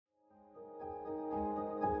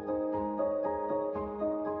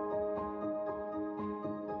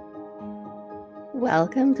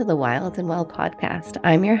Welcome to the Wild and Well podcast.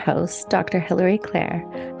 I'm your host, Dr. Hilary Clare,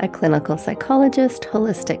 a clinical psychologist,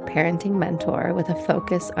 holistic parenting mentor with a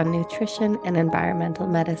focus on nutrition and environmental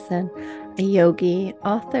medicine, a yogi,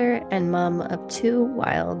 author, and mom of 2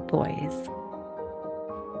 wild boys.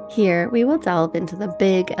 Here, we will delve into the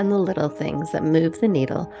big and the little things that move the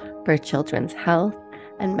needle for children's health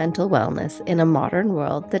and mental wellness in a modern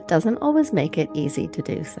world that doesn't always make it easy to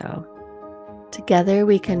do so. Together,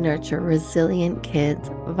 we can nurture resilient kids,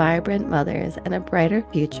 vibrant mothers, and a brighter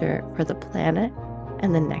future for the planet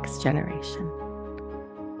and the next generation.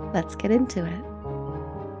 Let's get into it.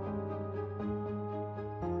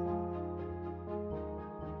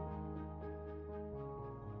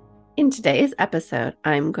 In today's episode,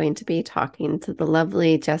 I'm going to be talking to the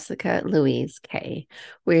lovely Jessica Louise Kay.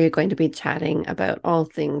 We're going to be chatting about all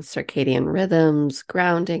things circadian rhythms,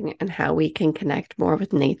 grounding, and how we can connect more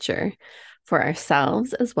with nature for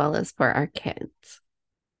ourselves as well as for our kids.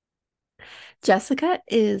 Jessica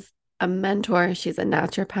is a mentor, she's a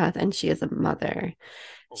naturopath, and she is a mother.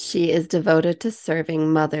 She is devoted to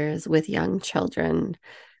serving mothers with young children,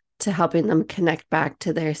 to helping them connect back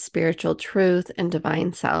to their spiritual truth and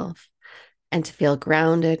divine self, and to feel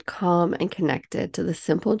grounded, calm, and connected to the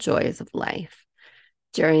simple joys of life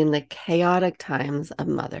during the chaotic times of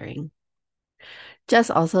mothering.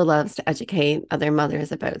 Jess also loves to educate other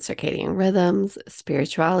mothers about circadian rhythms,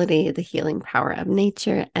 spirituality, the healing power of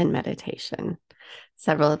nature, and meditation.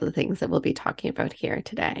 Several of the things that we'll be talking about here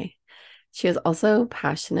today. She is also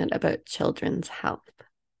passionate about children's health.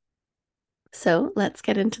 So let's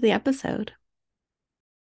get into the episode.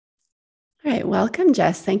 All right, welcome,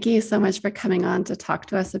 Jess. Thank you so much for coming on to talk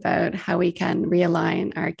to us about how we can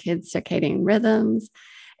realign our kids' circadian rhythms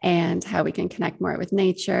and how we can connect more with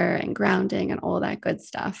nature and grounding and all that good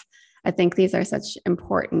stuff. I think these are such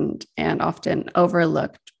important and often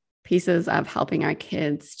overlooked pieces of helping our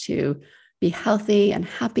kids to be healthy and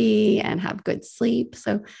happy and have good sleep.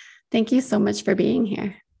 So thank you so much for being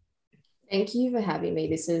here. Thank you for having me.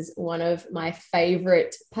 This is one of my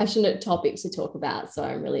favorite passionate topics to talk about. So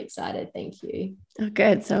I'm really excited. Thank you. Oh,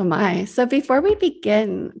 good. So am I. So before we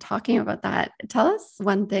begin talking about that, tell us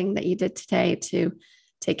one thing that you did today to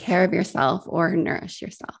take care of yourself or nourish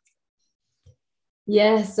yourself.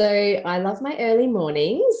 Yeah, so I love my early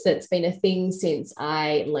mornings. It's been a thing since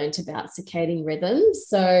I learned about circadian rhythms.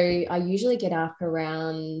 So I usually get up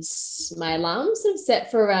around, my alarms are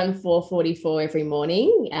set for around 4:44 every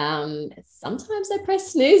morning. Sometimes I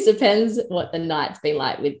press snooze, depends what the night's been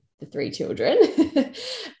like with the 3 children.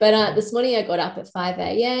 But this morning I got up at 5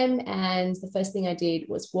 a.m. and the first thing I did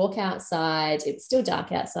was walk outside. It was still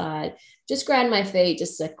dark outside. Just ground my feet,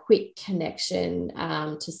 just a quick connection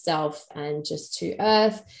to self and just to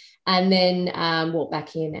earth. And then walked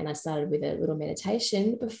back in and I started with a little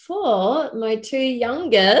meditation before my 2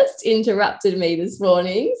 youngest interrupted me this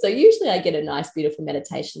morning. So usually I get a nice, beautiful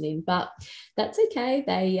meditation in, but that's okay.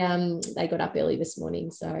 They got up early this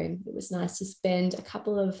morning. So it was nice to spend a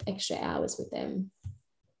couple of extra hours with them.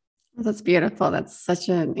 Well, that's beautiful. That's such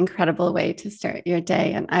an incredible way to start your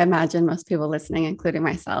day. And I imagine most people listening, including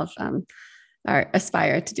myself, are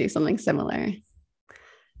aspire to do something similar.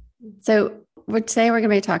 So today we're going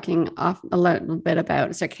to be talking a little bit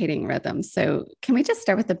about circadian rhythms. So can we just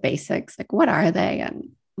start with the basics? Like, what are they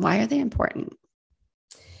and why are they important?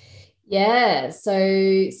 Yeah, so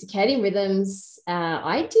circadian rhythms,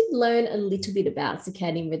 I did learn a little bit about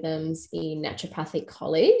circadian rhythms in naturopathic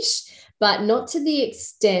college, but not to the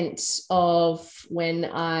extent of when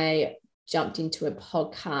I jumped into a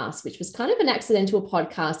podcast, which was kind of an accidental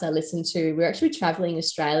podcast I listened to. We were actually traveling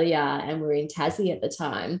Australia and we were in Tassie at the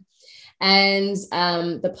time. And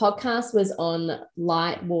the podcast was on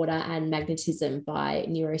light, water, and magnetism by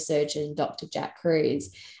neurosurgeon Dr. Jack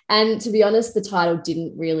Kruse. And to be honest, the title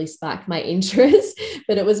didn't really spark my interest,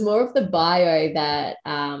 but it was more of the bio that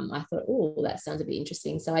I thought, oh, that sounds a bit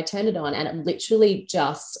interesting. So I turned it on and it literally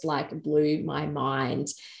just like blew my mind.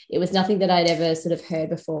 It was nothing that I'd ever sort of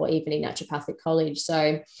heard before, even in naturopathic college.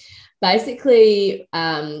 So basically,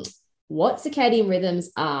 what circadian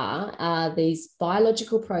rhythms are these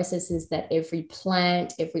biological processes that every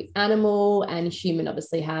plant, every animal, and human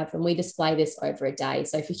obviously have, and we display this over a day.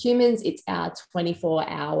 So for humans, it's our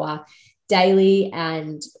 24-hour daily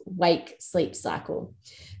and wake sleep cycle.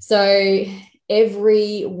 So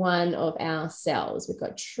every one of our cells, we've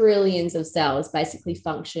got trillions of cells, basically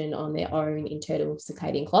function on their own internal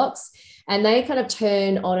circadian clocks, and they kind of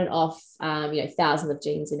turn on and off, thousands of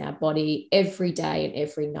genes in our body every day and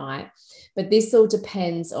every night. But this all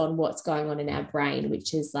depends on what's going on in our brain,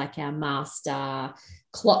 which is like our master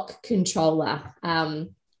clock controller.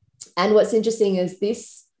 And what's interesting is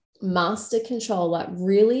this master control, like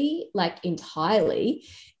really, like entirely,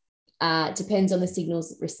 depends on the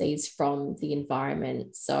signals it receives from the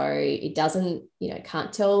environment. So it doesn't,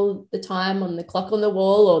 can't tell the time on the clock on the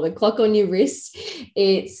wall or the clock on your wrist.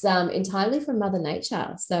 It's entirely from Mother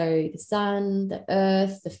Nature. So the sun, the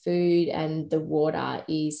earth, the food, and the water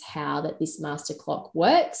is how that this master clock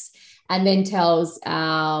works, and then tells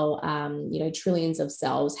our, trillions of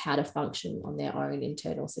cells how to function on their own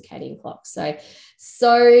internal circadian clock. So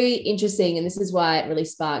interesting. And this is why it really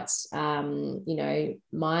sparked,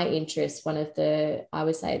 my interest. One of the, I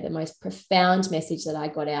would say, the most profound message that I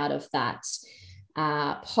got out of that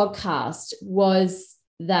podcast was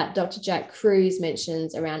that Dr. Jack Kruse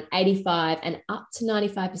mentions around 85 and up to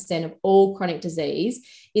 95% of all chronic disease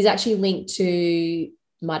is actually linked to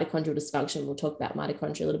mitochondrial dysfunction. We'll talk about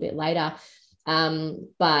mitochondria a little bit later.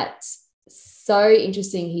 But so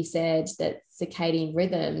interesting, he said that circadian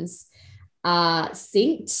rhythms are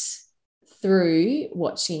synced through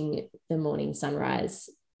watching the morning sunrise.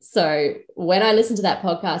 So when I listened to that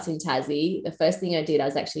podcast in Tassie, the first thing I did, I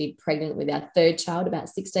was actually pregnant with our third child, about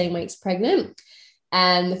 16 weeks pregnant.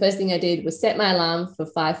 And the first thing I did was set my alarm for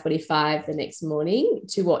 5:45 the next morning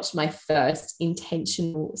to watch my first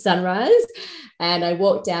intentional sunrise. And I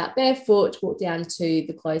walked out barefoot, walked down to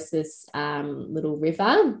the closest little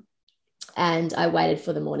river, and I waited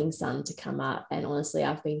for the morning sun to come up. And honestly,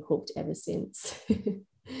 I've been hooked ever since.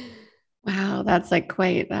 Wow, that's like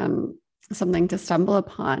quite something to stumble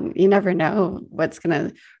upon. You never know what's going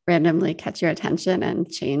to randomly catch your attention and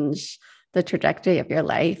change the trajectory of your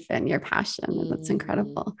life and your passion. And that's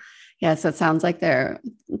incredible. Yeah. So it sounds like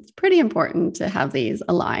it's pretty important to have these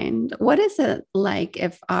aligned. What is it like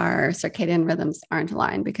if our circadian rhythms aren't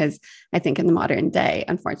aligned? Because I think in the modern day,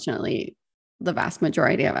 unfortunately, the vast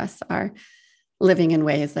majority of us are living in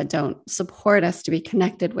ways that don't support us to be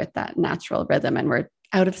connected with that natural rhythm, and we're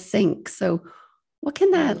out of sync. So what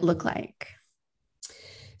can that look like?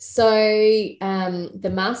 So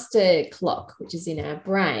the master clock, which is in our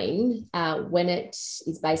brain, when it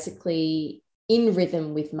is basically in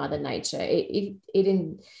rhythm with Mother Nature, it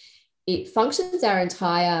functions our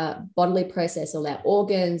entire bodily process, all our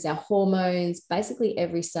organs, our hormones, basically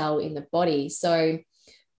every cell in the body. So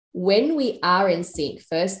when we are in sync,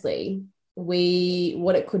 firstly,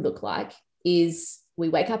 what it could look like is we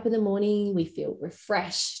wake up in the morning, we feel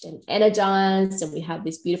refreshed and energized, and we have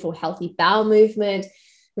this beautiful, healthy bowel movement.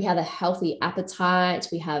 We have a healthy appetite.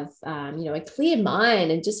 We have, a clear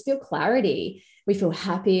mind and just feel clarity. We feel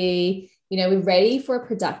happy. We're ready for a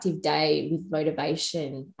productive day with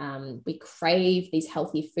motivation. We crave these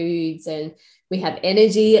healthy foods, and we have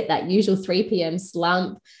energy at that usual 3 p.m.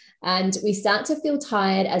 slump. And we start to feel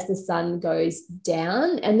tired as the sun goes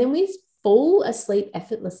down, and then we fall asleep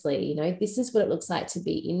effortlessly. This is what it looks like to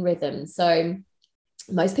be in rhythm. So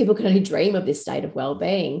most people can only dream of this state of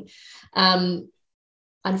well-being.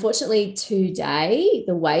 Unfortunately, today,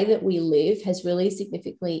 the way that we live has really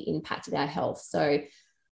significantly impacted our health. So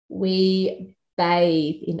we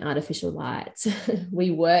bathe in artificial light.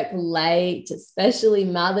 We work late, especially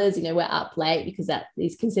mothers, we're up late because that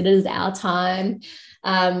is considered as our time.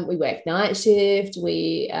 We work night shift.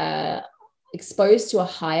 We are exposed to a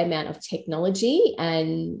high amount of technology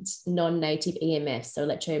and non-native EMFs, so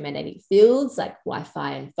electromagnetic fields like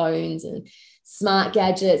Wi-Fi and phones and smart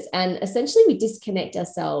gadgets. And essentially we disconnect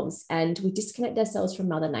ourselves, and we disconnect ourselves from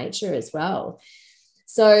Mother Nature as well.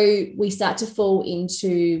 So we start to fall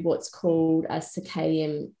into what's called a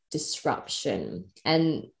circadian disruption.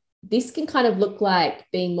 And this can kind of look like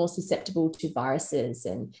being more susceptible to viruses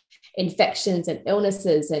and infections and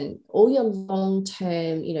illnesses and all your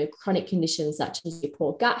long-term, chronic conditions such as your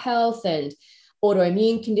poor gut health and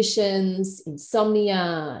autoimmune conditions,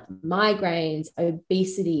 insomnia, migraines,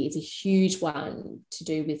 obesity is a huge one to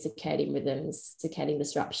do with circadian rhythms, circadian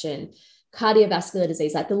disruption, cardiovascular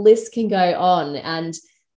disease, like the list can go on. And,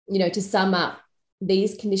 to sum up,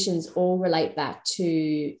 these conditions all relate back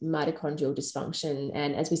to mitochondrial dysfunction.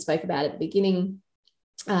 And as we spoke about at the beginning,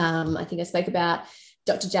 I think I spoke about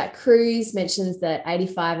Dr. Jack Kruse mentions that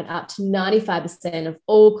 85 and up to 95% of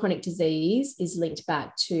all chronic disease is linked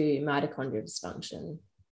back to mitochondrial dysfunction.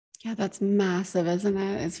 Yeah, that's massive, isn't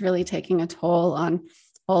it? It's really taking a toll on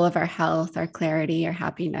all of our health, our clarity, our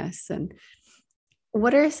happiness. And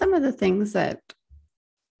what are some of the things that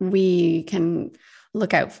we can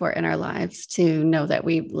look out for in our lives to know that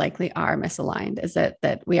we likely are misaligned? Is it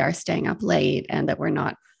that we are staying up late and that we're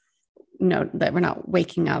not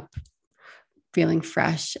waking up feeling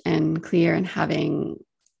fresh and clear and having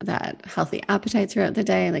that healthy appetite throughout the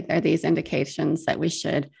day? Like, are these indications that we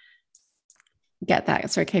should get that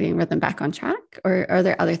circadian rhythm back on track, or are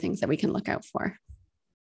there other things that we can look out for?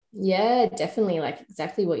 Yeah, definitely. Like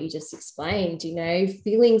exactly what you just explained,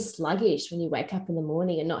 feeling sluggish when you wake up in the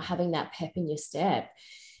morning and not having that pep in your step,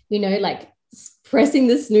 like pressing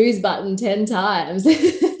the snooze button 10 times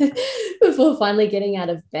before finally getting out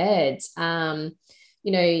of bed.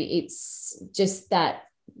 It's just that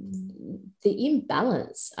the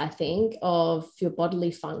imbalance, I think, of your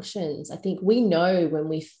bodily functions. I think we know when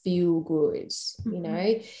we feel good,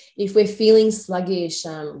 if we're feeling sluggish,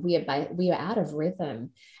 we are out of rhythm.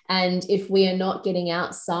 And if we are not getting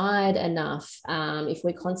outside enough, if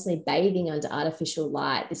we're constantly bathing under artificial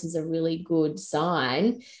light, this is a really good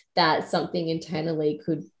sign that something internally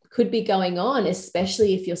could be going on,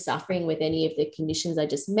 especially if you're suffering with any of the conditions I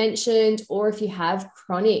just mentioned, or if you have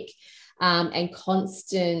chronic and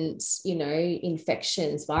constant,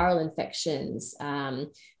 infections, viral infections.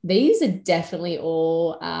 These are definitely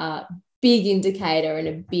all big indicator and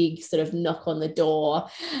a big sort of knock on the door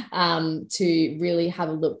to really have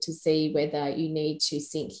a look to see whether you need to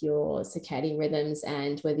sync your circadian rhythms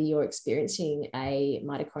and whether you're experiencing a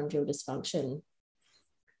mitochondrial dysfunction.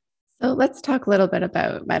 So let's talk a little bit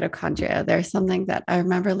about mitochondria. There's something that I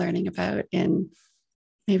remember learning about in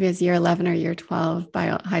maybe as year 11 or year 12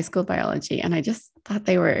 high school biology. And I just thought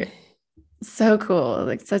they were so cool,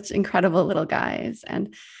 like such incredible little guys.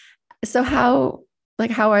 And so how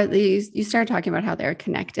are these? You started talking about how they're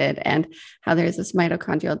connected and how there's this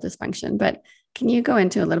mitochondrial dysfunction, but can you go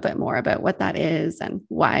into a little bit more about what that is and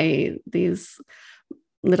why these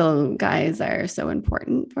little guys are so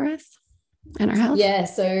important for us and our health? Yeah,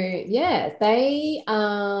 so yeah, they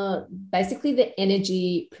are basically the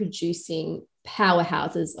energy producing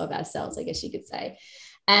powerhouses of our cells, I guess you could say.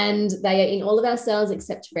 And they are in all of our cells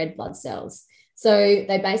except red blood cells. So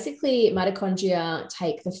they basically, mitochondria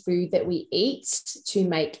take the food that we eat to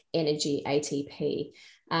make energy, ATP,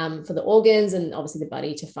 for the organs and obviously the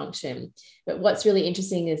body to function. But what's really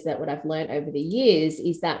interesting is that what I've learned over the years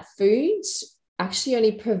is that food actually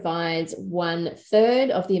only provides 1/3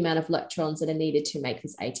 of the amount of electrons that are needed to make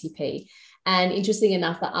this ATP. And interesting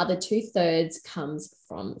enough, the other 2/3 comes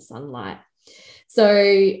from sunlight.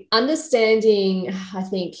 So understanding, I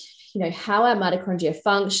think, how our mitochondria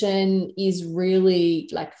function is really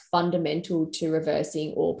like fundamental to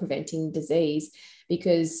reversing or preventing disease,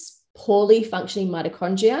 because poorly functioning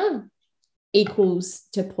mitochondria equals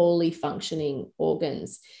to poorly functioning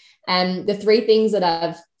organs. And the three things that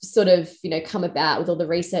I've sort of, come about with all the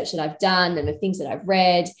research that I've done and the things that I've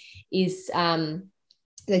read is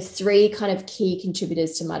there's three kind of key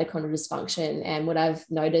contributors to mitochondrial dysfunction. And what I've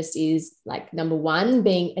noticed is, like, number one,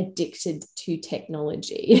 being addicted to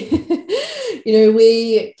technology.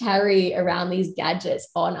 We carry around these gadgets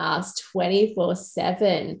on us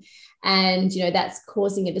 24/7. And, that's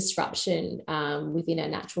causing a disruption within our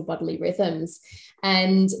natural bodily rhythms.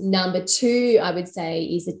 And number two, I would say,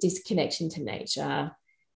 is a disconnection to nature.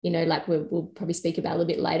 Like we'll probably speak about a little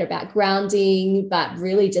bit later about grounding, but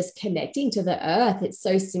really just connecting to the earth. It's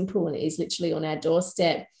so simple and it is literally on our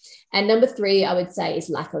doorstep. And number three, I would say, is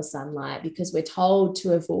lack of sunlight, because we're told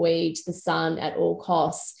to avoid the sun at all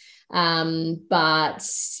costs. But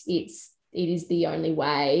it is the only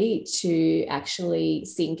way to actually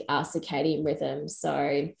sync our circadian rhythm.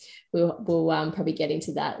 So we'll probably get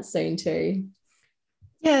into that soon too.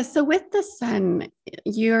 Yeah. So with the sun,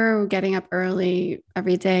 you're getting up early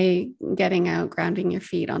every day, getting out, grounding your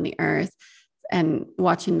feet on the earth and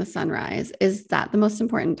watching the sunrise. Is that the most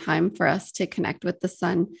important time for us to connect with the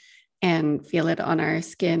sun and feel it on our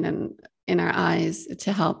skin and in our eyes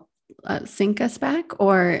to help sync us back?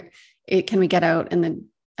 Or can we get out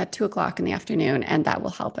at 2 o'clock in the afternoon and that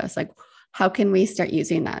will help us? Like, how can we start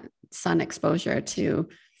using that sun exposure to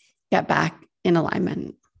get back in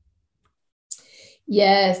alignment?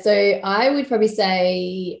 Yeah, so I would probably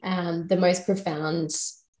say the most profound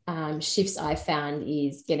shifts I found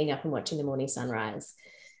is getting up and watching the morning sunrise.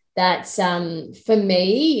 That for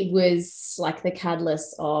me was like the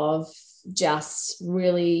catalyst of just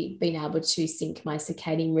really being able to sync my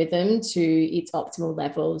circadian rhythm to its optimal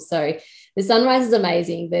level. So the sunrise is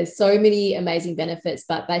amazing. There's so many amazing benefits,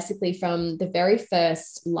 but basically from the very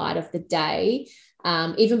first light of the day,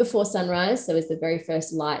 even before sunrise, so as the very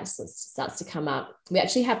first light starts to come up, we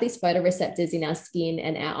actually have these photoreceptors in our skin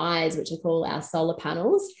and our eyes, which are called our solar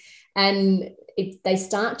panels, and they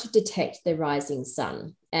start to detect the rising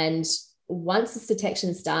sun. And once this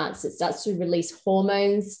detection starts, it starts to release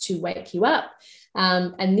hormones to wake you up.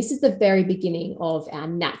 And this is the very beginning of our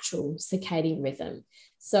natural circadian rhythm.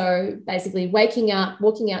 So basically waking up,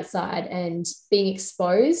 walking outside and being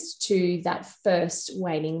exposed to that first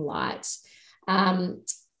waning light.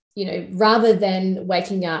 rather than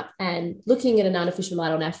waking up and looking at an artificial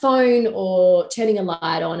light on our phone or turning a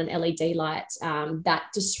light on, an LED light, that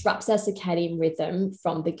disrupts our circadian rhythm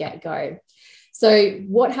from the get-go. So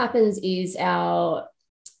what happens is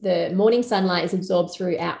the morning sunlight is absorbed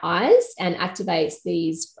through our eyes and activates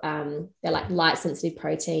these, they're like light sensitive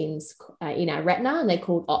proteins in our retina, and they're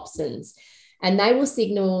called opsins. And they will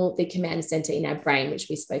signal the command center in our brain, which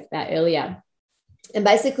we spoke about earlier. And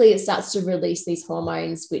basically it starts to release these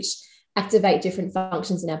hormones, which activate different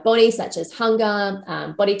functions in our body, such as hunger,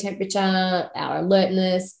 body temperature, our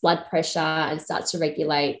alertness, blood pressure, and starts to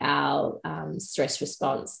regulate our stress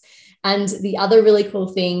response. And the other really cool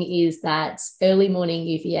thing is that early morning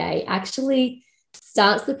UVA actually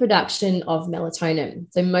starts the production of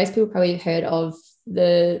melatonin. So most people probably heard of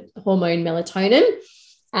the hormone melatonin,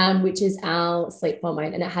 which is our sleep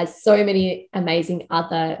hormone. And it has so many amazing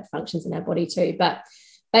other functions in our body too. But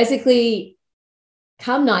basically,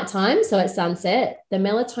 come nighttime, so at sunset, the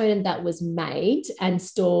melatonin that was made and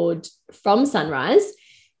stored from sunrise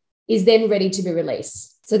is then ready to be released.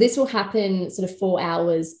 So this will happen sort of 4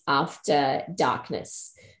 hours after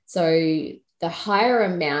darkness. So the higher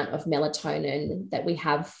amount of melatonin that we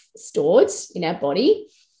have stored in our body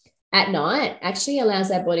at night actually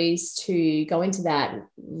allows our bodies to go into that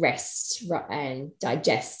rest and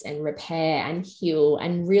digest and repair and heal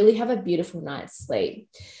and really have a beautiful night's sleep.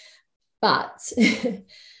 But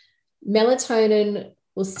melatonin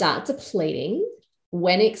will start depleting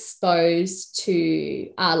when exposed to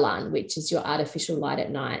ALAN, which is your artificial light at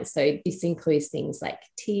night. So this includes things like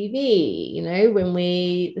TV, when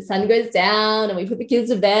the sun goes down and we put the kids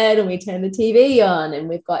to bed and we turn the TV on and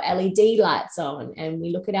we've got LED lights on and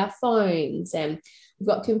we look at our phones and we've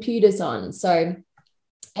got computers on. So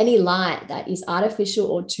any light that is artificial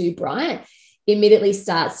or too bright immediately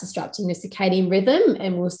starts disrupting the circadian rhythm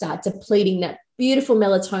and will start depleting that beautiful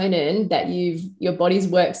melatonin that your body's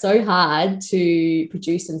worked so hard to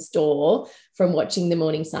produce and store from watching the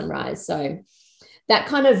morning sunrise. So that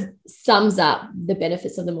kind of sums up the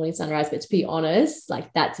benefits of the morning sunrise. But to be honest,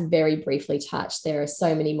 like that's very briefly touched. There are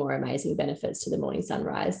so many more amazing benefits to the morning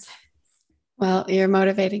sunrise. Well, you're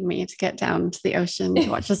motivating me to get down to the ocean to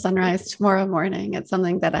watch the sunrise tomorrow morning. It's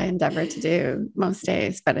something that I endeavor to do most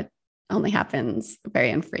days, but it only happens very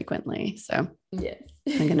infrequently. So yes.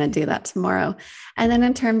 I'm going to do that tomorrow. And then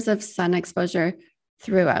in terms of sun exposure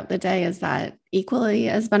throughout the day, is that equally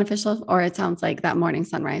as beneficial? Or it sounds like that morning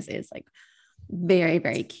sunrise is like very,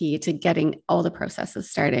 very key to getting all the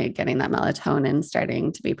processes started, getting that melatonin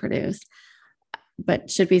starting to be produced. But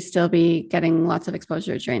should we still be getting lots of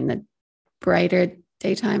exposure during the brighter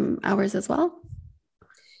daytime hours as well?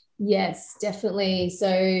 Yes, definitely.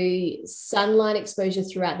 So sunlight exposure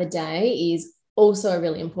throughout the day is also a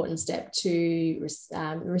really important step to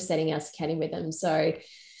resetting our circadian rhythm. So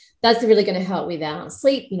that's really going to help with our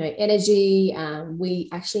sleep, energy. We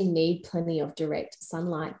actually need plenty of direct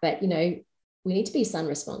sunlight, but, we need to be sun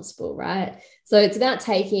responsible, right? So it's about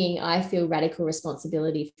taking, I feel, radical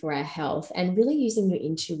responsibility for our health and really using your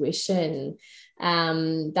intuition.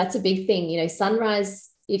 That's a big thing.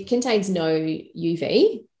 Sunrise, it contains no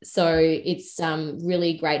UV. So it's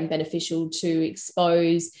really great and beneficial to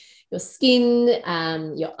expose your skin,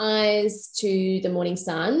 your eyes to the morning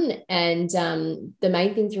sun. And the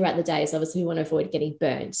main thing throughout the day is obviously we want to avoid getting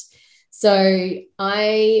burnt. So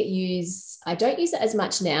I don't use it as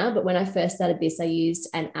much now, but when I first started this, I used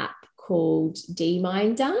an app called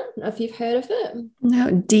D-Minder. I don't know if you've heard of it.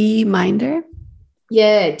 No, D-Minder?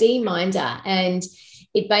 Yeah, D-Minder. And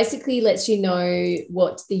it basically lets you know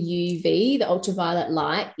what the UV, the ultraviolet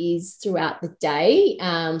light, is throughout the day.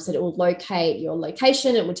 So it will locate your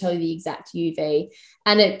location. It will tell you the exact UV.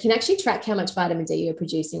 And it can actually track how much vitamin D you're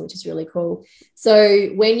producing, which is really cool. So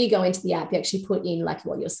when you go into the app, you actually put in like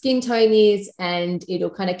what your skin tone is, and it'll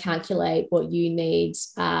kind of calculate what you need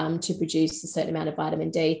to produce a certain amount of vitamin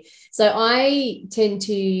D. So I tend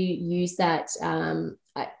to use that.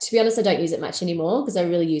 To be honest, I don't use it much anymore because I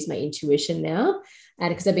really use my intuition now. And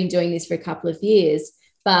because I've been doing this for a couple of years.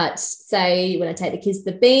 But say when I take the kids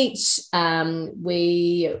to the beach,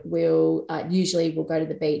 we will usually we'll go to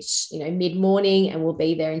the beach, mid-morning, and we'll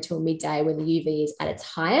be there until midday when the UV is at its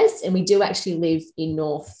highest. And we do actually live in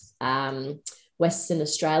Western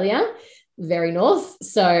Australia, very north.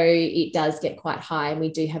 So it does get quite high, and we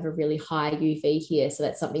do have a really high UV here. So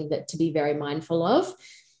that's something that to be very mindful of.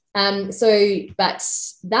 But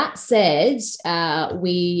that said,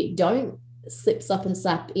 we don't slip, slop and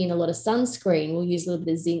slap in a lot of sunscreen. We'll use a little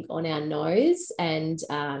bit of zinc on our nose and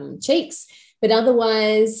cheeks. But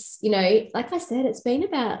otherwise, like I said, it's been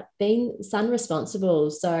about being sun responsible.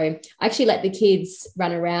 So I actually let the kids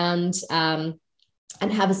run around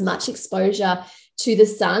and have as much exposure to the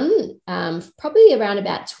sun, probably around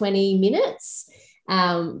about 20 minutes,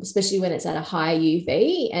 especially when it's at a high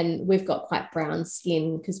UV. And we've got quite brown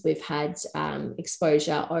skin because we've had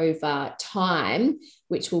exposure over time,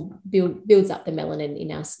 which will builds up the melanin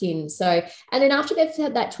in our skin. So, and then after they've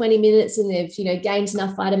had that 20 minutes and they've, gained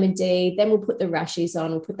enough vitamin D, then we'll put the rashes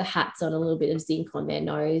on, we'll put the hats on, a little bit of zinc on their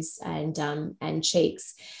nose and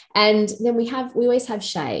cheeks. And then we always have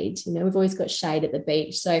shade, we've always got shade at the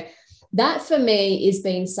beach. So that for me is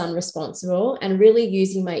being sun responsible and really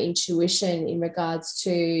using my intuition in regards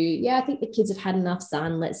to, I think the kids have had enough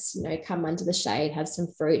sun. Let's, come under the shade, have some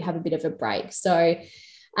fruit, have a bit of a break. So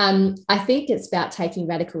I think it's about taking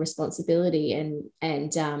radical responsibility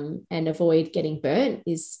and avoid getting burnt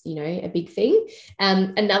is, a big thing.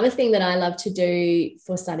 Another thing that I love to do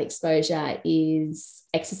for sun exposure is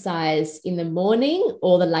exercise in the morning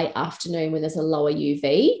or the late afternoon when there's a lower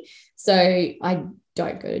UV. So I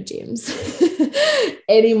don't go to gyms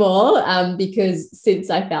anymore because since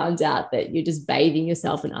I found out that you're just bathing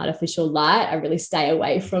yourself in artificial light, I really stay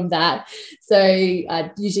away from that. So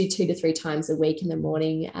usually 2 to 3 times a week in the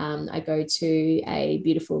morning, I go to a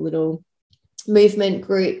beautiful little movement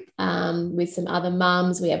group with some other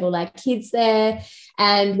mums. We have all our kids there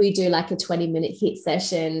and we do like a 20-minute HIIT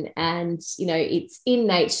session, and it's in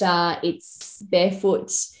nature, it's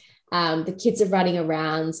barefoot. The kids are running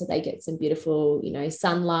around, so they get some beautiful,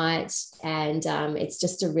 sunlight, and it's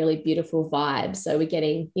just a really beautiful vibe. So we're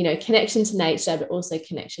getting, connection to nature, but also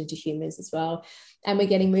connection to humans as well. And we're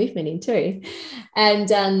getting movement in too. And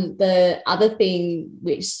the other thing,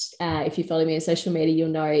 which if you follow me on social media, you'll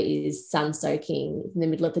know, is sun soaking in the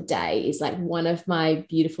middle of the day is like one of my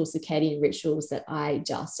beautiful circadian rituals that I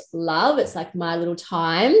just love. It's like my little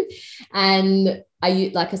time. And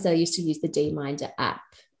like I said, I used to use the D-Minder app.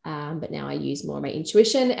 But now I use more of my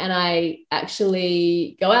intuition, and I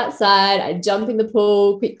actually go outside, I jump in the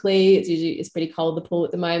pool quickly. It's pretty cold, the pool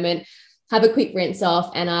at the moment, have a quick rinse off,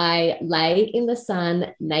 and I lay in the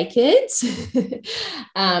sun naked.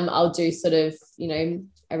 I'll do sort of,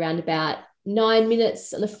 around about 9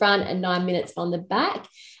 minutes on the front and 9 minutes on the back.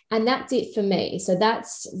 And that's it for me. So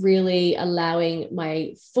that's really allowing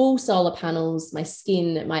my full solar panels, my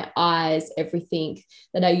skin, my eyes, everything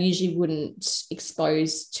that I usually wouldn't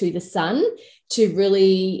expose to the sun to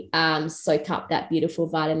really soak up that beautiful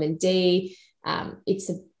vitamin D. It's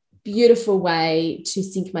a beautiful way to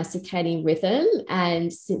sync my circadian rhythm.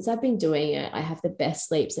 And since I've been doing it, I have the best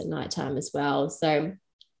sleeps at nighttime as well. So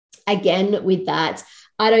again, with that,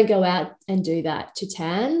 I don't go out and do that to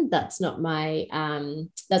tan. That's not my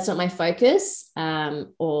focus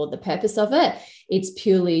or the purpose of it. It's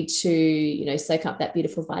purely to, soak up that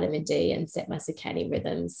beautiful vitamin D and set my circadian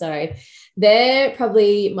rhythm. So they're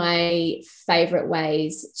probably my favorite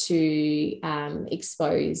ways to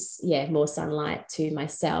expose, more sunlight to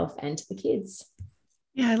myself and to the kids.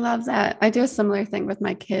 Yeah, I love that. I do a similar thing with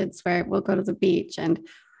my kids where we'll go to the beach and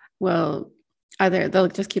they'll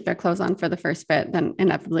just keep their clothes on for the first bit, then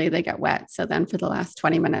inevitably they get wet. So then for the last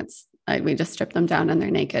 20 minutes, we just strip them down and they're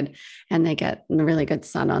naked, and they get really good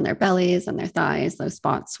sun on their bellies and their thighs, those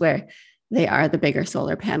spots where they are the bigger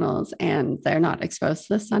solar panels and they're not exposed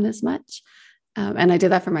to the sun as much. And I do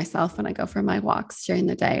that for myself when I go for my walks during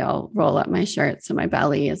the day. I'll roll up my shirt so my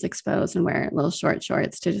belly is exposed and wear little short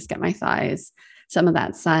shorts to just get my thighs some of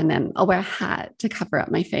that sun, and I'll wear a hat to cover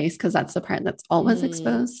up my face because that's the part that's always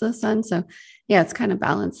exposed to the sun. So it's kind of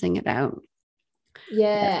balancing it out.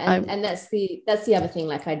 And that's the other thing.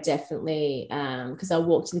 Like I definitely because I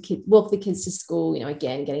walk the kids to school,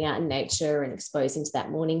 again, getting out in nature and exposing to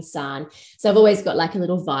that morning sun. So I've always got like a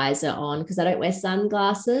little visor on because I don't wear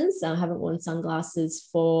sunglasses. I haven't worn sunglasses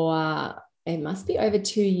for it must be over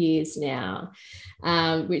 2 years now,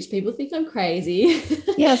 which people think I'm crazy.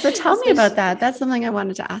 Yeah, so tell me about that. That's something I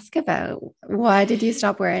wanted to ask about. Why did you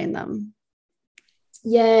stop wearing them?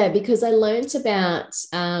 Yeah, because I learned about,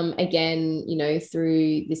 again,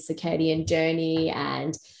 through this circadian journey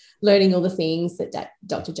and learning all the things that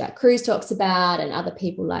Dr. Jack Kruse talks about and other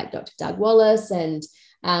people like Dr. Doug Wallace. And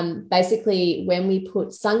basically, when we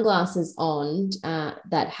put sunglasses on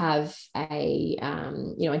that have a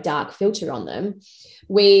dark filter on them,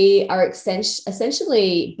 we are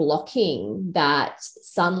essentially blocking that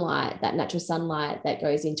sunlight, that natural sunlight that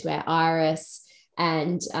goes into our iris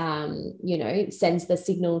and sends the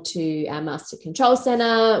signal to our master control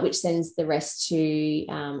center, which sends the rest to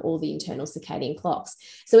all the internal circadian clocks.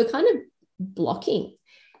 So we're kind of blocking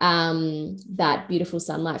that beautiful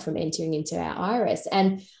sunlight from entering into our iris.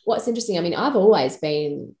 And what's interesting, I mean, I've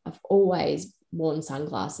always worn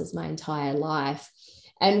sunglasses my entire life.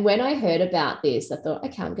 And when I heard about this, I thought,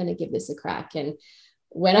 okay, I'm going to give this a crack. And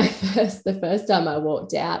when the first time I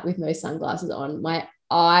walked out with no sunglasses on, my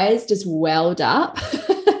eyes just welled up.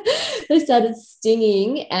 They started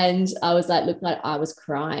stinging, and I was like, looked like I was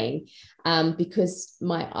crying, because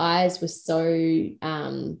my eyes were so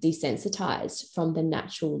desensitized from the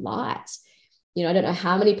natural light. You know, I don't know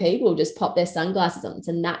how many people just pop their sunglasses on. It's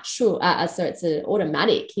a natural, so it's an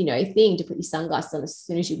automatic, you know, thing to put your sunglasses on as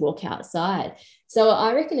soon as you walk outside. So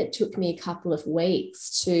I reckon it took me a couple of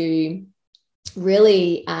weeks to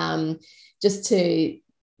really just to,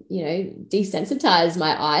 you know, desensitize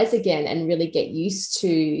my eyes again and really get used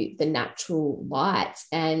to the natural light.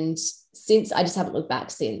 And since, I just haven't looked back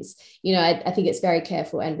since. You know, I think it's very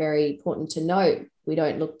careful and very important to note we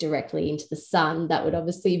don't look directly into the sun. That would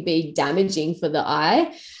obviously be damaging for the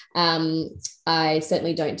eye. I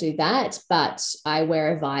certainly don't do that, but I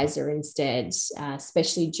wear a visor instead,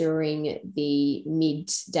 especially during the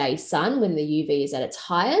midday sun when the UV is at its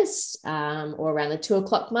highest, or around the 2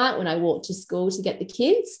 o'clock mark when I walk to school to get the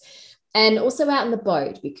kids. And also out in the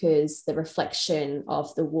boat, because the reflection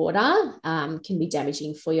of the water can be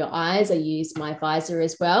damaging for your eyes. I use my visor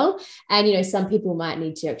as well. And, you know, some people might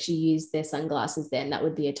need to actually use their sunglasses then. That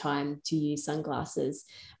would be a time to use sunglasses.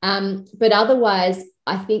 But otherwise,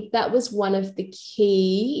 I think that was one of the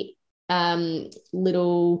key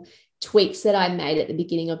little tweaks that I made at the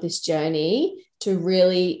beginning of this journey to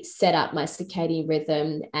really set up my circadian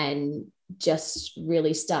rhythm and just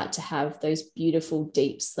really start to have those beautiful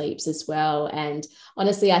deep sleeps as well. And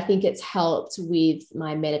honestly, I think it's helped with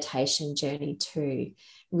my meditation journey too.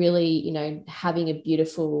 Really, you know, having a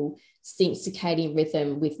beautiful synced circadian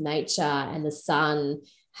rhythm with nature and the sun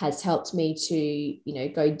has helped me to, you know,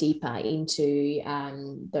 go deeper into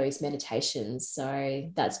those meditations. So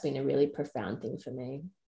that's been a really profound thing for me.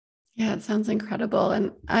 Yeah, it sounds incredible.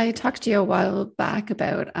 And I talked to you a while back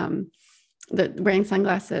about wearing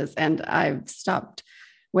sunglasses, and I've stopped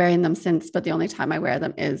wearing them since, but the only time I wear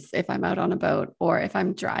them is if I'm out on a boat or if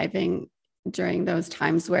I'm driving during those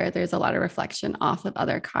times where there's a lot of reflection off of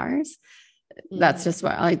other cars. That's just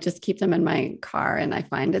why I just keep them in my car. And I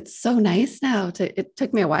find it's so nice now it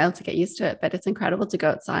took me a while to get used to it, but it's incredible to go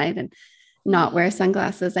outside and not wear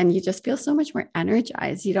sunglasses, and you just feel so much more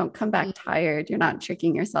energized. You don't come back tired. You're not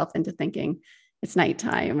tricking yourself into thinking it's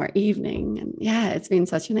nighttime or evening. And yeah, it's been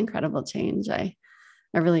such an incredible change. I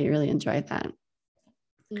really, really enjoyed that.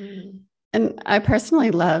 And I personally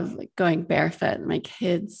love going barefoot. My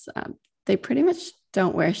kids, they pretty much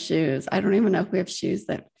don't wear shoes. I don't even know if we have shoes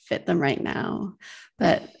that fit them right now,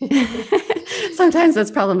 but sometimes it's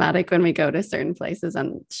problematic when we go to certain places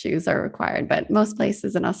and shoes are required. But most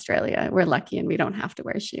places in Australia, we're lucky and we don't have to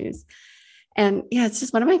wear shoes. And yeah, it's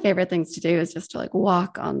just one of my favorite things to do is just to like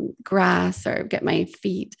walk on grass or get my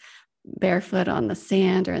feet barefoot on the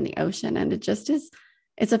sand or in the ocean. And it just is,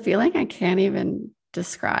 it's a feeling I can't even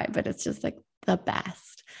describe, but it's just like the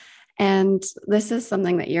best. And this is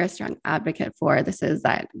something that you're a strong advocate for. This is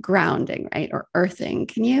that grounding, right? Or earthing.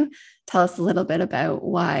 Can you tell us a little bit about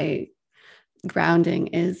why grounding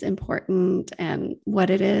is important and what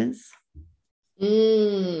it is?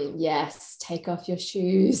 Yes, take off your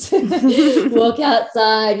shoes, walk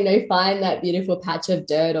outside, you know, find that beautiful patch of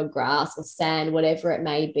dirt or grass or sand, whatever it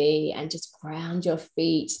may be, and just ground your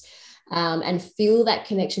feet. And feel that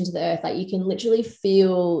connection to the earth. Like you can literally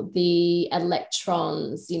feel the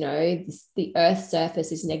electrons, you know, the earth's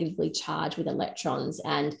surface is negatively charged with electrons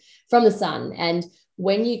and from the sun. And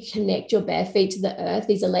when you connect your bare feet to the earth,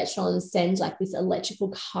 these electrons send like this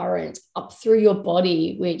electrical current up through your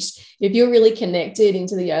body, which if you're really connected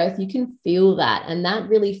into the earth, you can feel that. And that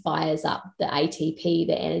really fires up the ATP,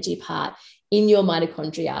 the energy part in your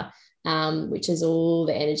mitochondria, which is all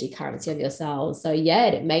the energy currency of your cells. So yeah,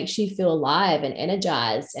 it makes you feel alive and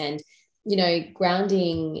energized. And, you know,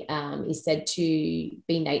 grounding is said to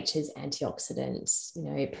be nature's antioxidant. You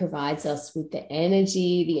know, it provides us with the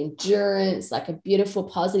energy, the endurance, like a beautiful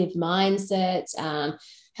positive mindset,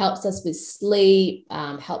 helps us with sleep,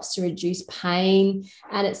 helps to reduce pain.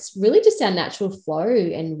 And it's really just our natural flow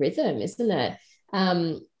and rhythm, isn't it?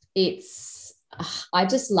 I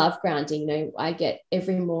just love grounding. You know, I get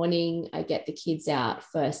every morning, I get the kids out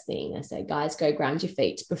first thing. I say, guys, go ground your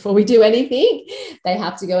feet before we do anything. They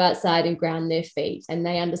have to go outside and ground their feet. And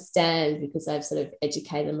they understand because I've sort of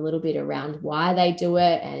educated them a little bit around why they do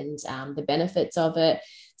it and the benefits of it.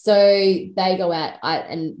 So they go out,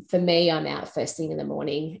 and for me, I'm out first thing in the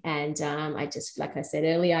morning. And I just, like I said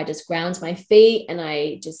earlier, I just ground my feet and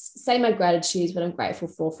I just say my gratitudes, what I'm grateful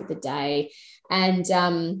for the day.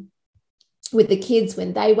 And with the kids,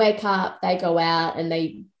 when they wake up, they go out and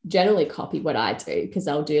they generally copy what I do, because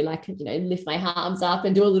I'll do like, you know, lift my arms up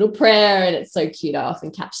and do a little prayer, and it's so cute. I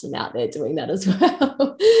often catch them out there doing that as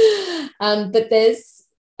well. But there's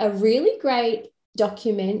a really great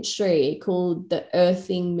documentary called The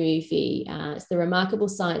Earthing Movie. It's The Remarkable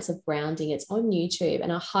Science of Grounding. It's on YouTube,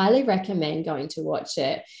 and I highly recommend going to watch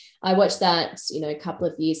it. I watched that, you know, a couple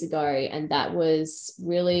of years ago, and that was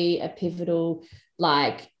really a pivotal,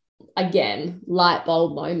 like, again, light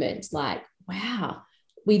bulb moment. Like, wow,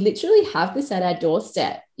 we literally have this at our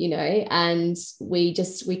doorstep, you know, and we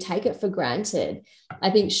take it for granted.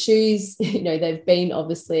 I think shoes, you know, they've been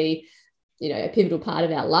obviously, you know, a pivotal part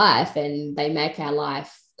of our life, and they make our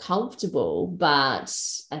life comfortable. But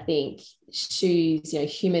I think shoes, you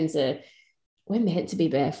know, we're meant to be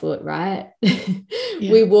barefoot, right?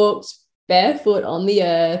 Yeah. We walked barefoot on the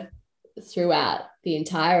earth throughout the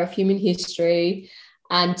entire of human history,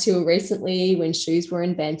 until recently, when shoes were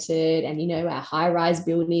invented, and, you know, our high-rise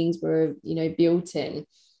buildings were, you know, built, and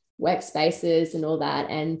workspaces and all that.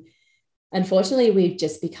 And unfortunately, we've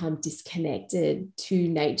just become disconnected to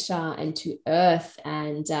nature and to earth.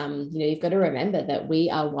 And, you know, you've got to remember that we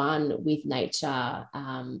are one with nature,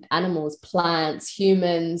 animals, plants,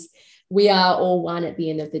 humans. We are all one at the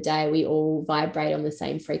end of the day. We all vibrate on the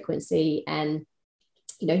same frequency. And,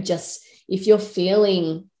 you know, just if you're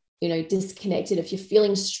feeling, you know, disconnected, if you're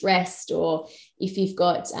feeling stressed, or if you've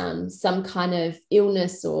got some kind of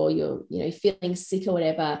illness, or you're, you know, feeling sick or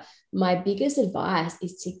whatever, my biggest advice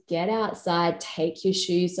is to get outside, take your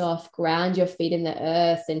shoes off, ground your feet in the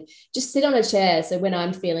earth, and just sit on a chair. So when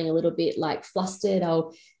I'm feeling a little bit like flustered,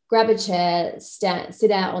 I'll grab a chair,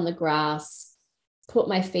 sit out on the grass, put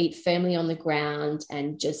my feet firmly on the ground,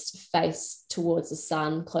 and just face towards the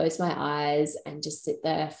sun, close my eyes, and just sit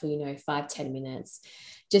there for, you know, 5-10 minutes.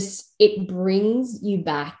 Just, it brings you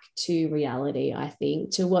back to reality, I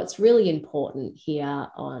think, to what's really important here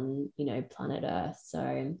on, you know, planet Earth.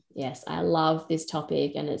 So yes, I love this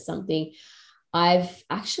topic, and it's something I've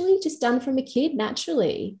actually just done from a kid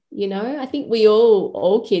naturally. You know, I think we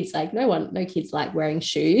all kids, like no kids like wearing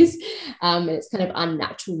shoes. And it's kind of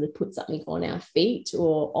unnatural to put something on our feet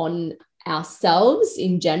or on ourselves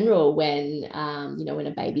in general. When you know, when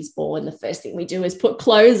a baby's born, the first thing we do is put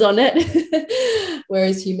clothes on it.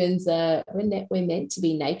 Whereas humans are, we're meant to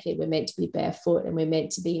be naked, we're meant to be barefoot, and we're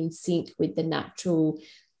meant to be in sync with the natural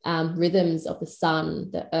rhythms of the sun,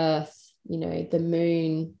 the earth, you know, the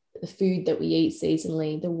moon, the food that we eat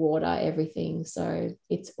seasonally, the water, everything. So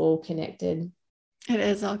it's all connected. It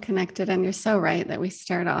is all connected. And you're so right that we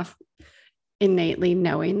start off innately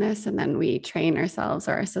knowing this, and then we train ourselves,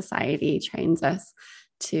 or our society trains us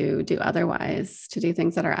to do otherwise, to do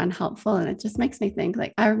things that are unhelpful. And it just makes me think,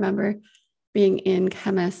 like, I remember being in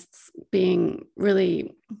chemists, being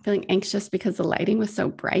really feeling anxious because the lighting was so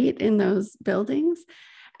bright in those buildings.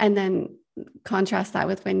 And then contrast that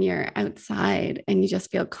with when you're outside and you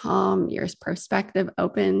just feel calm, your perspective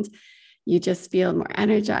opens, you just feel more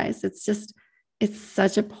energized. It's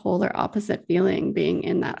such a polar opposite feeling being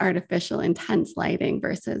in that artificial intense lighting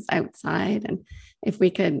versus outside. And if we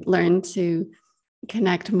could learn to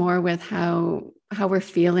connect more with how we're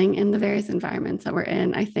feeling in the various environments that we're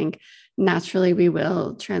in, I think naturally we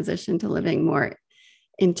will transition to living more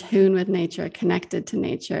in tune with nature, connected to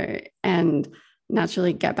nature, and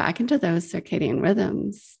naturally get back into those circadian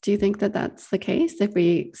rhythms. Do you think that that's the case if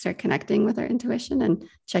we start connecting with our intuition and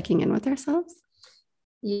checking in with ourselves?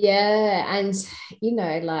 Yeah. And, you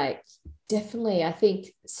know, like, definitely, I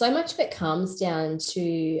think so much of it comes down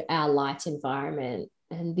to our light environment.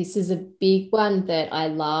 And this is a big one that I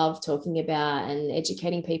love talking about and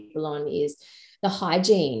educating people on, is the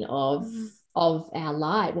hygiene of our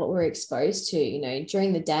light, what we're exposed to. You know,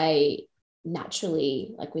 during the day,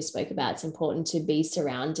 naturally, like we spoke about, it's important to be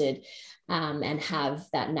surrounded and have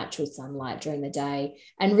that natural sunlight during the day,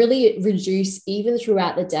 and really reduce, even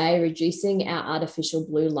throughout the day, reducing our artificial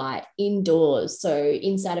blue light indoors. So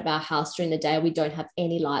inside of our house during the day, we don't have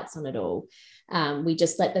any lights on at all. We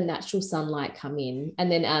just let the natural sunlight come in. And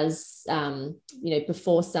then as, you know,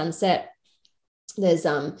 before sunset, there's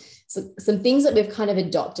some things that we've kind of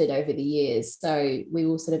adopted over the years. So we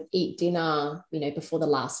will sort of eat dinner, you know, before the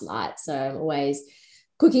last light. So I'm always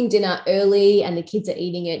cooking dinner early, and the kids are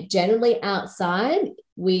eating it generally outside.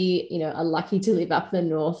 We, you know, are lucky to live up in the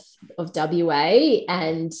north of WA,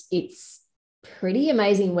 and it's pretty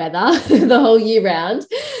amazing weather the whole year round,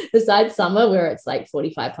 besides summer where it's like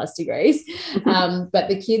 45 plus degrees. But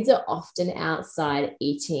the kids are often outside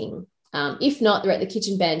eating. If not, they're at the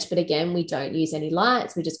kitchen bench, but again, we don't use any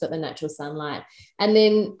lights. We just got the natural sunlight. And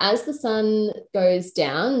then as the sun goes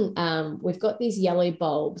down, we've got these yellow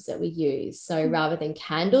bulbs that we use. So rather than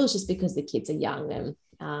candles, just because the kids are young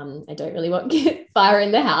I don't really want fire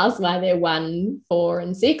in the house while they're 1, 4,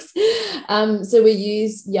 and 6. So we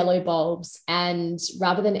use yellow bulbs, and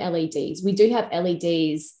rather than LEDs, we do have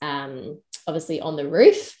LEDs obviously on the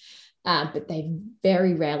roof, but they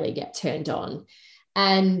very rarely get turned on.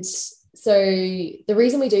 And so the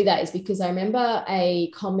reason we do that is because I remember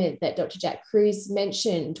a comment that Dr. Jack Kruse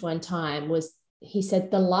mentioned one time was, he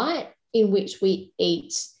said, the light in which we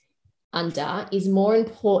eat under is more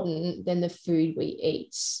important than the food we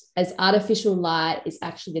eat, as artificial light is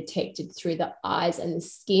actually detected through the eyes and the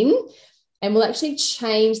skin, and will actually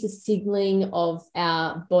change the signaling of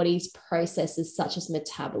our body's processes such as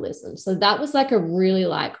metabolism. So that was like a really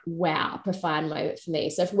wow, profound moment for me.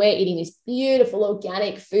 So if we're eating this beautiful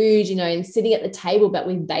organic food, and sitting at the table, but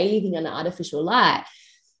we're bathing in artificial light,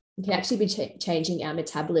 it can actually be changing our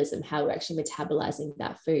metabolism, how we're actually metabolizing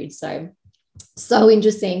that food. So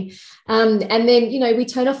interesting. And then, we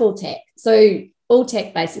turn off all tech. So all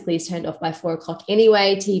tech basically is turned off by 4 o'clock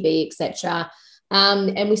anyway, TV, etc.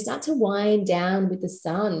 And we start to wind down with the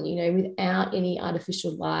sun, without any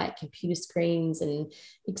artificial light, computer screens, and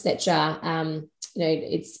etc.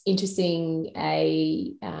 It's interesting,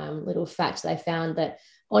 a little fact that I found, that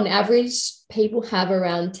on average, people have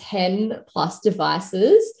around 10 plus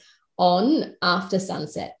devices on after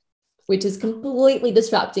sunset, which is completely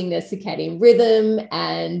disrupting their circadian rhythm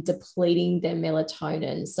and depleting their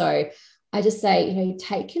melatonin. So I just say,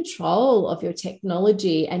 take control of your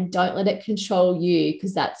technology and don't let it control you,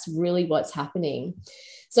 because that's really what's happening.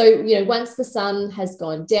 So, once the sun has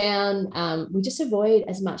gone down, we just avoid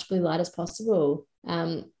as much blue light as possible.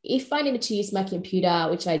 If I needed to use my computer,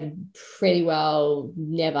 which I pretty well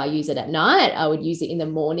never use it at night, I would use it in the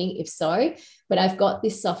morning if so. But I've got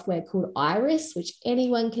this software called Iris, which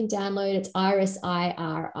anyone can download. It's Iris,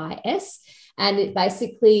 IRIS. And it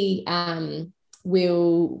basically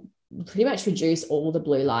will pretty much reduce all the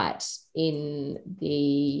blue light in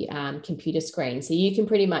the computer screen. So you can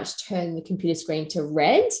pretty much turn the computer screen to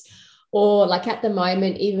red, or like at the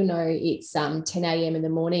moment, even though it's 10 a.m. in the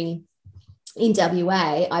morning in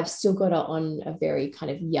WA, I've still got it on a very kind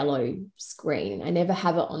of yellow screen. I never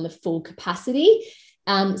have it on the full capacity.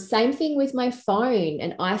 Same thing with my phone,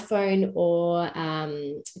 an iPhone, or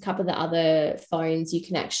a couple of the other phones. You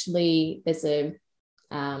can actually, there's a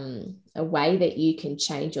way that you can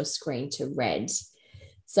change your screen to red.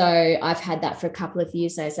 So I've had that for a couple of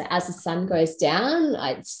years now. So as the sun goes down,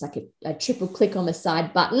 it's like a triple click on the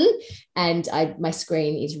side button, and my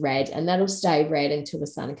screen is red, and that'll stay red until the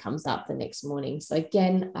sun comes up the next morning. So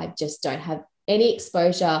again, I just don't have any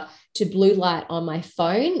exposure to blue light on my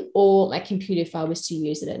phone or my computer if I was to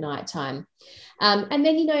use it at nighttime. And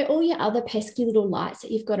then, all your other pesky little lights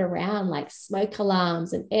that you've got around, like smoke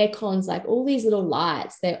alarms and air cons, like all these little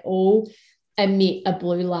lights, they all emit a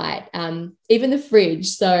blue light, even the fridge.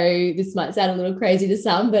 So this might sound a little crazy to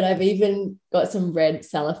some, but I've even got some red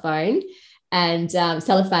cellophane, and and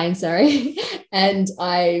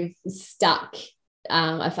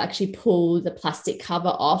I've actually pulled the plastic cover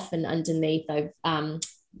off, and underneath I've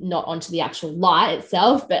not onto the actual light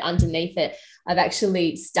itself, but underneath it, I've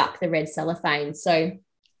actually stuck the red cellophane. So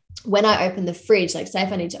when I open the fridge, like say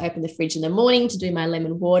if I need to open the fridge in the morning to do my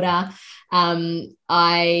lemon water,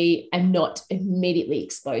 I am not immediately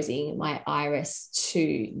exposing my iris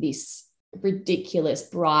to this ridiculous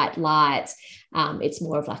bright light. It's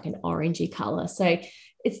more of like an orangey color. So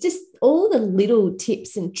it's just all the little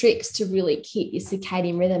tips and tricks to really keep your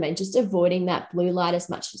circadian rhythm, and just avoiding that blue light as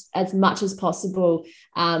much as possible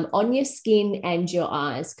on your skin and your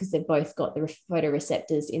eyes, because they've both got the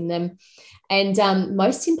photoreceptors in them. And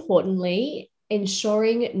most importantly,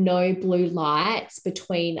 ensuring no blue lights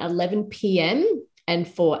between 11 p.m. and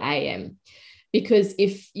 4 a.m. Because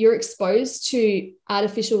if you're exposed to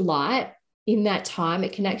artificial light in that time,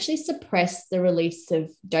 it can actually suppress the release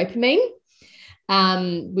of dopamine,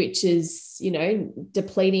 which is,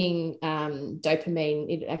 depleting dopamine.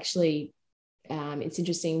 It actually, it's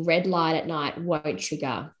interesting, red light at night won't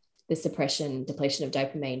trigger the depletion of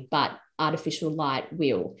dopamine, but artificial light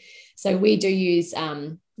will. So we do use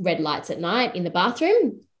red lights at night in the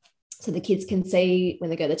bathroom, so the kids can see when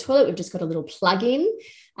they go to the toilet. We've just got a little plug-in,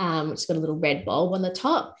 which has got a little red bulb on the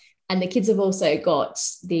top. And the kids have also got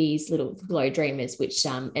these little glow dreamers, which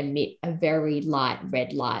emit a very light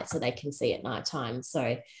red light, so they can see at nighttime.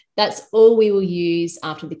 So that's all we will use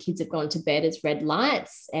after the kids have gone to bed, is red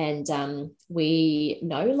lights. And we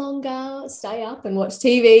no longer stay up and watch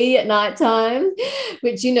TV at nighttime,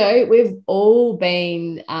 which, we've all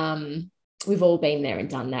been there and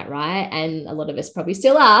done that, right? And a lot of us probably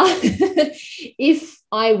still are. If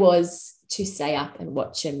I was to stay up and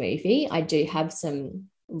watch a movie, I do have some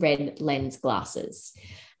red lens glasses.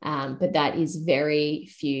 But that is very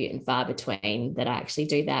few and far between that I actually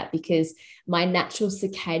do that, because my natural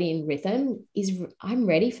circadian rhythm is I'm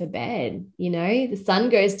ready for bed. The sun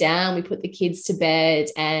goes down, we put the kids to bed,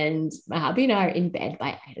 and my hubby and I are in bed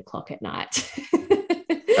by 8 o'clock at night.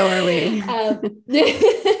 So are we.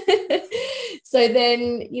 So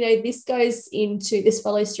then, this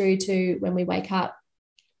follows through to when we wake up.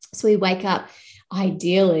 So we wake up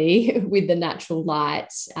ideally with the natural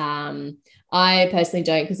light. I personally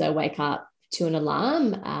don't, because I wake up to an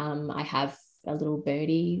alarm. I have a little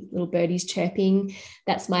birdies chirping.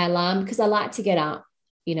 That's my alarm, because I like to get up,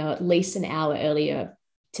 at least an hour earlier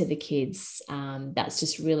to the kids. That's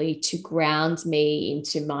just really to ground me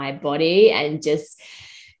into my body and just,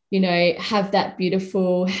 have that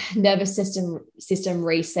beautiful nervous system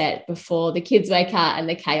reset before the kids wake up and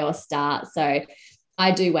the chaos starts. So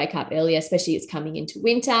I do wake up earlier, especially it's coming into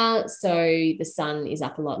winter. So the sun is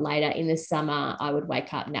up a lot later. In the summer, I would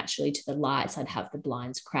wake up naturally to the lights. I'd have the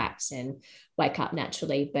blinds cracked and wake up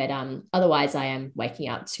naturally. But otherwise, I am waking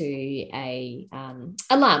up to a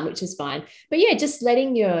alarm, which is fine. But yeah, just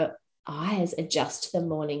letting your eyes adjust to the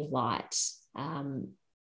morning light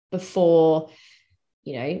before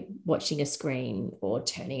watching a screen or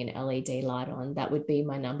turning an LED light on. That would be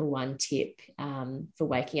my number one tip for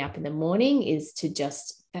waking up in the morning, is to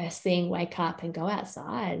just first thing wake up and go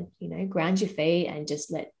outside, ground your feet and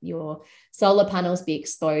just let your solar panels be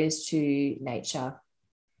exposed to nature.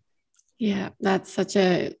 Yeah, that's such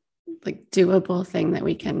a doable thing that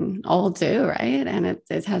we can all do, right? And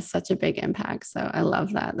it has such a big impact. So I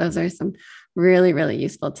love that. Those are some really, really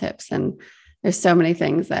useful tips. And there's so many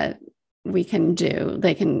things that we can do.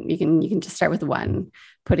 You can just start with one,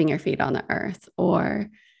 putting your feet on the earth,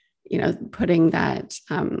 or putting that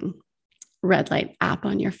red light app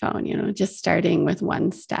on your phone, just starting with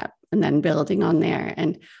one step and then building on there.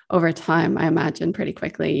 And over time, I imagine pretty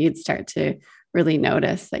quickly you'd start to really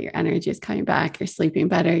notice that your energy is coming back, you're sleeping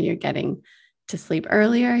better, you're getting to sleep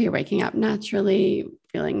earlier, you're waking up naturally,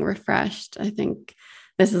 feeling refreshed. I think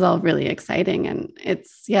this is all really exciting, and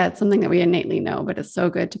it's something that we innately know, but it's so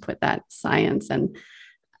good to put that science and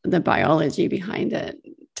the biology behind it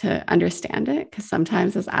to understand it. Because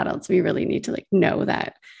sometimes as adults, we really need to know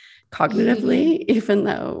that cognitively, even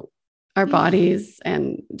though our bodies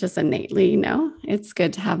and just innately know. It's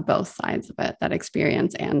good to have both sides of it, that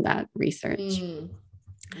experience and that research.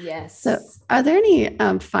 Yes. So are there any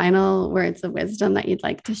final words of wisdom that you'd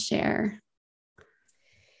like to share?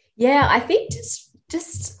 Yeah, I think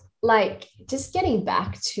just getting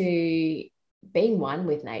back to being one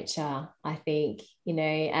with nature, I think,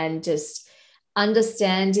 and just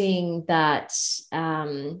understanding that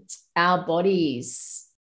our bodies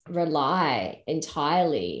rely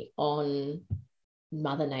entirely on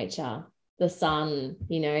Mother Nature, the sun,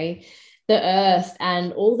 the earth,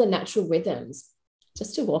 and all the natural rhythms.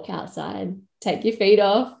 Just to walk outside, take your feet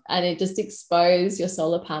off, and it just expose your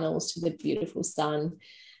solar panels to the beautiful sun,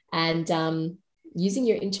 and using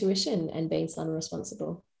your intuition and being sun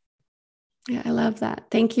responsible. Yeah, I love that.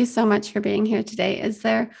 Thank you so much for being here today. Is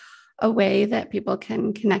there a way that people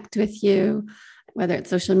can connect with you, whether it's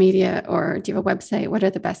social media or do you have a website? What are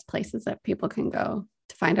the best places that people can go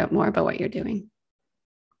to find out more about what you're doing?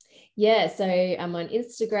 Yeah, so I'm on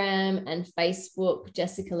Instagram and Facebook,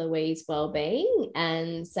 Jessica Louise Wellbeing,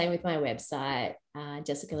 and same with my website,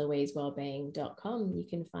 jessicalouisewellbeing.com. You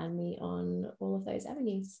can find me on all of those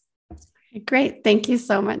avenues. Great. Thank you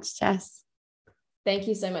so much, Jess. Thank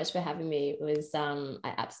you so much for having me. It was,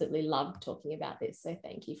 I absolutely loved talking about this. So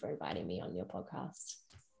thank you for inviting me on your podcast.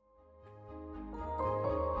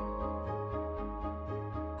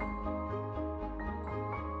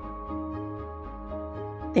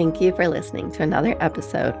 Thank you for listening to another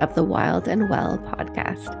episode of the Wild and Well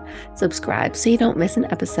podcast. Subscribe so you don't miss an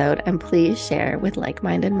episode, and please share with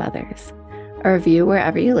like-minded mothers. A review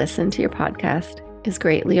wherever you listen to your podcast is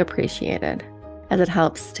greatly appreciated, as it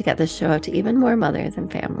helps to get the show out to even more mothers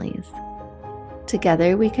and families.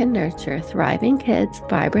 Together, we can nurture thriving kids,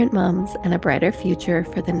 vibrant moms, and a brighter future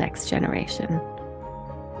for the next generation.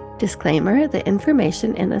 Disclaimer: the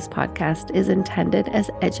information in this podcast is intended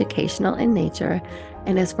as educational in nature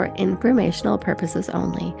and is for informational purposes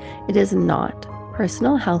only. It is not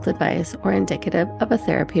personal health advice or indicative of a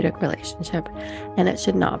therapeutic relationship, and it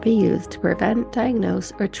should not be used to prevent,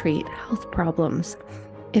 diagnose, or treat health problems.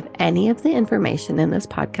 If any of the information in this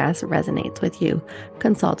podcast resonates with you,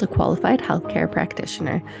 consult a qualified healthcare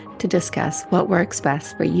practitioner to discuss what works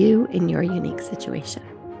best for you in your unique situation.